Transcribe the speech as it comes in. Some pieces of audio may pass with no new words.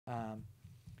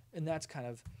And that's kind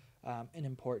of an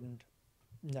important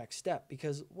next step,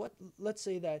 because let's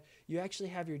say that you actually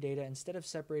have your data, instead of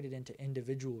separated into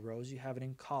individual rows, you have it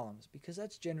in columns, because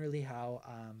that's generally how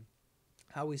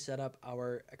we set up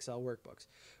our Excel workbooks.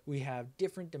 We have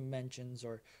different dimensions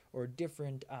or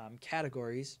different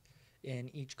categories in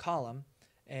each column,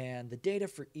 and the data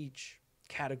for each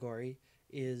category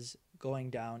is going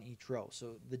down each row.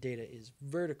 So the data is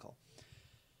vertical.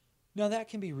 Now that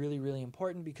can be really, really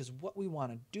important, because what we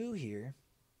want to do here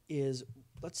is,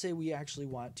 let's say we actually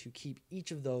want to keep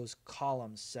each of those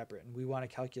columns separate, and we want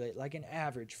to calculate like an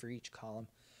average for each column.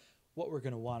 What we're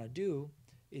going to want to do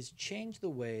is change the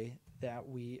way that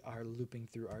we are looping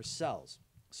through our cells.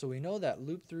 So we know that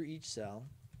loop through each cell,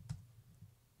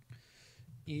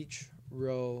 each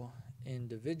row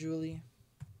individually,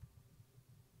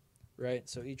 right?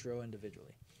 So each row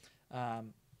individually.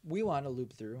 We want to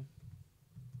loop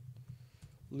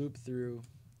through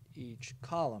each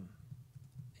column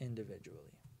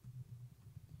individually.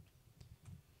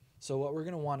 So what we're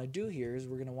going to want to do here is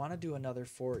we're going to want to do another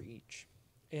for each.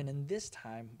 And in this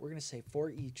time, we're going to say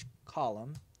for each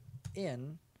column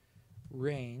in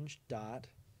range dot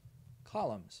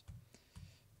columns.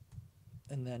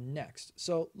 And then next.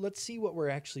 So let's see what we're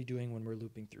actually doing when we're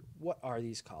looping through. What are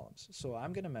these columns? So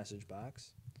I'm going to message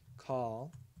box,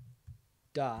 call,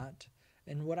 dot,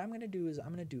 and what I'm going to do is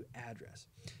I'm going to do address.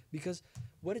 Because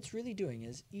what it's really doing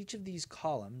is each of these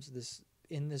columns,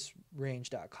 in this range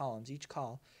dot columns, each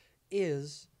call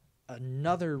is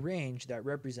another range that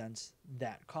represents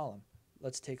that column.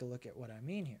 Let's take a look at what I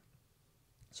mean here.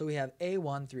 So we have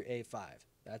A1 through A5.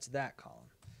 That's that column.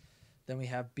 Then we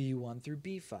have B1 through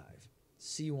B5,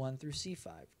 C1 through C5,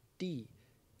 D,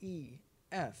 E,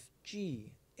 F,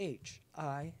 G, H,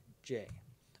 I, J.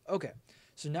 Okay,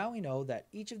 so now we know that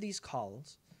each of these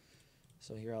calls,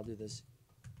 so here I'll do this,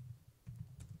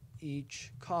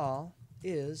 each call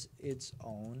is its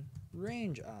own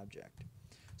range object.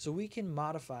 So we can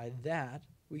modify that,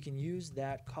 we can use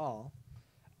that call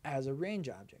as a range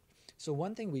object. So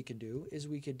one thing we could do is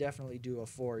we could definitely do a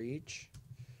for each,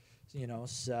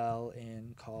 cell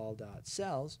in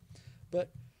call.cells,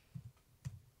 but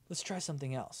let's try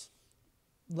something else.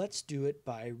 Let's do it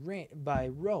by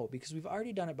row, because we've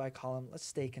already done it by column. Let's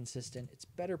stay consistent. It's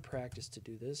better practice to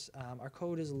do this. Our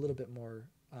code is a little bit more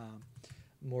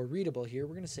readable here.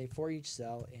 We're going to say for each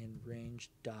cell in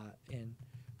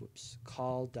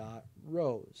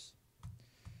call.rows.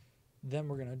 Then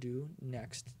we're going to do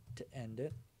next to end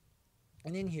it.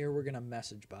 And in here we're going to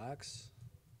message box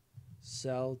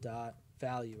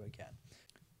cell.value again.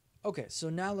 Okay, so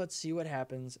now let's see what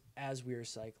happens as we are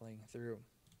cycling through.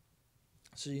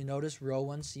 So you notice row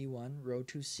 1 C1, row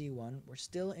 2 C1. We're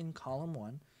still in column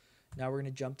 1. Now we're going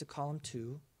to jump to column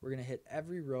 2. We're going to hit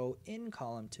every row in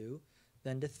column 2,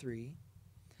 then to 3.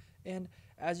 And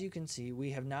as you can see, we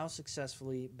have now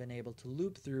successfully been able to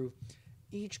loop through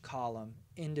each column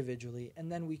individually,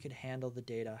 and then we could handle the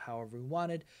data however we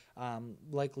wanted,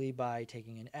 likely by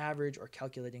taking an average or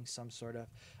calculating some sort of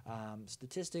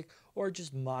statistic, or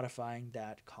just modifying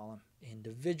that column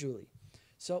individually.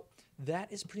 So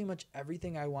that is pretty much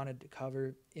everything I wanted to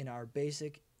cover in our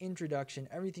basic introduction,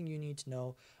 everything you need to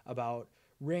know about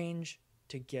range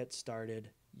to get started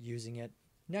using it.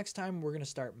 Next time we're going to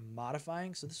start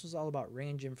modifying. So this was all about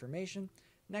range information.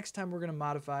 Next time we're going to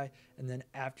modify, and then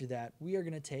after that we are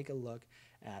going to take a look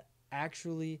at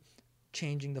actually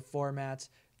changing the formats,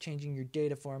 changing your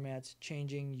data formats,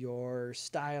 changing your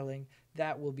styling.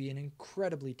 That will be an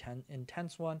incredibly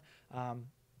intense one,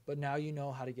 but now you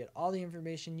know how to get all the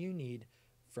information you need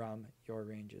from your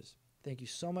ranges. Thank you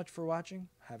so much for watching.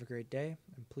 Have a great day,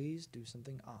 and please do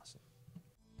something awesome.